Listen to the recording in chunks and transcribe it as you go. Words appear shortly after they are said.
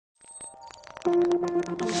អូខេ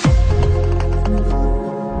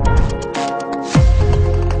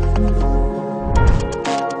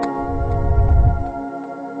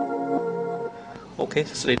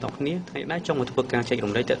សួស្តីអ្នកគ្នាថ្ងៃនេះចង់មកធ្វើការចែក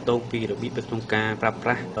រំលែកទាក់ទងពីរបៀបក្នុងការប្រើប្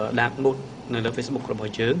រាស់ dark mode នៅលើ Facebook រប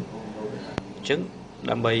ស់យើងអញ្ចឹង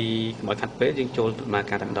ដើម្បីកុំឲ្យខាត់ពេកយើងចូលដំណើរ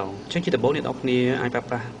ការតែម្ដងអញ្ចឹងជាដំបូងអ្នកនរគ្នាអាចប្រើ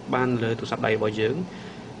ប្រាស់បានលើទូរស័ព្ទដៃរបស់យើង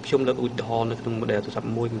ខ្ញុំលើកឧទាហរណ៍នៅក្នុង model ទូរស័ព្ទ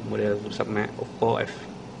មួយគឺ model ទូរស័ព្ទ Mac Oppo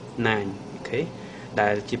F9 អូខេដែ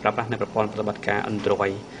លជាប្រើប្រាស់នៅប្រព័ន្ធប្រតិបត្តិការ Android អ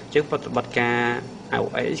ញ្ចឹងប្រតិបត្តិការ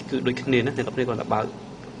iOS គឺដូចគ្នាណាអ្នកនរគ្នាគ្រាន់តែបើក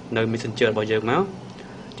នៅ Messenger របស់យើងមក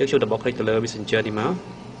យើងចូល double click ទៅលើ Messenger នេះមក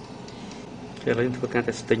គេលើធ្វើការ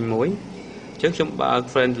testing មួយអញ្ចឹងខ្ញុំបើក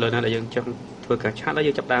friend លើណាដែលយើងចង់ធ្វើការឆាតហើយ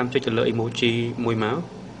យើងចាប់ដើមចុចទៅលើ emoji មួយមក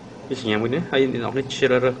វាសញ្ញាមួយនេះហើយអ្នកនរគ្នាជ្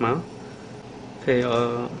រើសរើសមកអូខេអ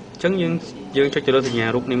ញ្ចឹងយើងចុចទៅលើសញ្ញា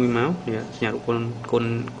រូបនេះមួយមកនេះសញ្ញារូប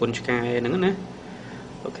គុណឆ្កែហ្នឹងណា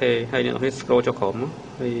អូខេហើយអ្នកនរគ្នា scroll ចុះក្រោមមក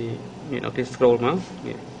ហើយអ្នកនរគ្នា scroll មក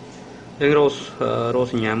នេះយើងរក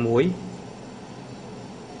សញ្ញាមួយ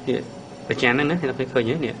នេះប្រចាំហ្នឹងណាអ្នកនរគ្នាឃើញ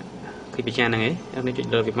ទេនេះគឺប្រចាំហ្នឹងឯងអ្នកនរគ្នាចុច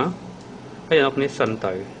លើវាមកហើយអ្នកនរគ្នាសិន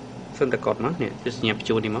ទៅកត់មកនេះសញ្ញាបញ្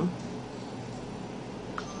ជូននេះមក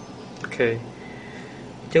អូខេ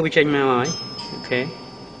ជើងវាចេញមកហើយអូខេ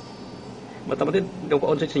បើតទៅទៀតបងប្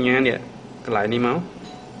អូនចុចសញ្ញានេះកន្លែងនេះមក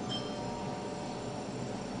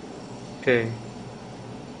អូខេ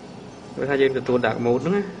បើថាយើងទទួល dark mode ហ្នឹ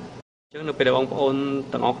ងណាអញ្ចឹងនៅពេលដែលបងប្អូន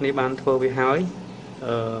ទាំងអស់គ្នាបានធ្វើវាហើយ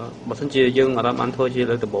បើសិនជាយើងអត់បានធ្វើជា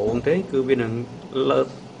លើកដំបូងទេគឺវានឹងលើក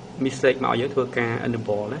mistake មកយើងធ្វើការ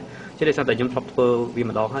enable ណាជាដោយសារតែខ្ញុំធ្លាប់ធ្វើវា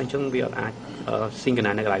ម្ដងហើយអញ្ចឹងវាអត់អាច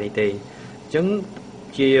synchronize នៅកន្លែងនេះទេអញ្ចឹង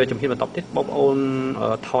ជាជំហានបន្តទៀតបងប្អូន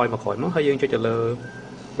ថយមកក្រោយមកហើយយើងចុចទៅលើ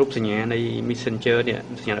រូបសញ្ញានៃ Messenger នេះ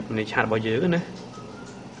សញ្ញានៃ chat របស់យើងណា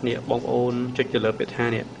នេះបងប្អូនចុចទៅលើពាក្យថា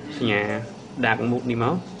នេះសញ្ញា dark mode នេះម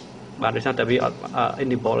កបាទដោយសារតែវាអត់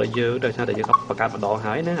enable ឲ្យយើងដោយសារតែយើងបង្កើតម្ដង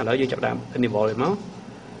ហើយណាឥឡូវយើងចាប់ដើម enable ឲ្យមក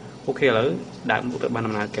អូខេឥឡូវដើមទៅបាន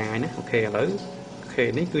ដំណើរការណាអូខេឥឡូវអូខេ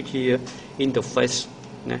នេះគឺជា interface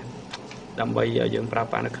ណាដើម្បីឲ្យយើងប្រើ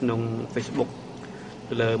ប្រាស់នៅក្នុង Facebook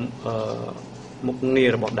លើមុខងារ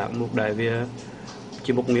របស់ dark mode ដែលវា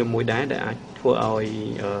ជាមុខងារមួយដែរដែលអាចធ្វើឲ្យ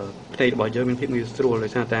ផ្ទៃរបស់យើងមានភាពងាយស្រួលដោ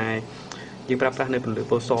យសារតែយើងប្រើប្រាស់នៅពន្លឺ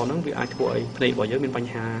ពណ៌សហ្នឹងវាអាចធ្វើឲ្យផ្ទៃរបស់យើងមានប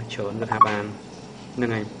ញ្ហាច្រើនក៏ថាបានហ្នឹ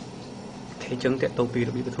ងហើយអញ្ចឹងតើតទៅពីរ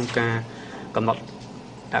បៀបក្នុងការកំណត់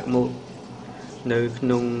dark mode នៅក្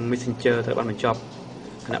នុង Messenger ត្រូវបានបញ្ចប់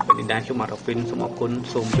គណៈពេលនេះដែរខ្ញុំបាទ Rofin សូមអរគុណ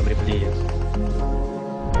សូមជម្រាបលា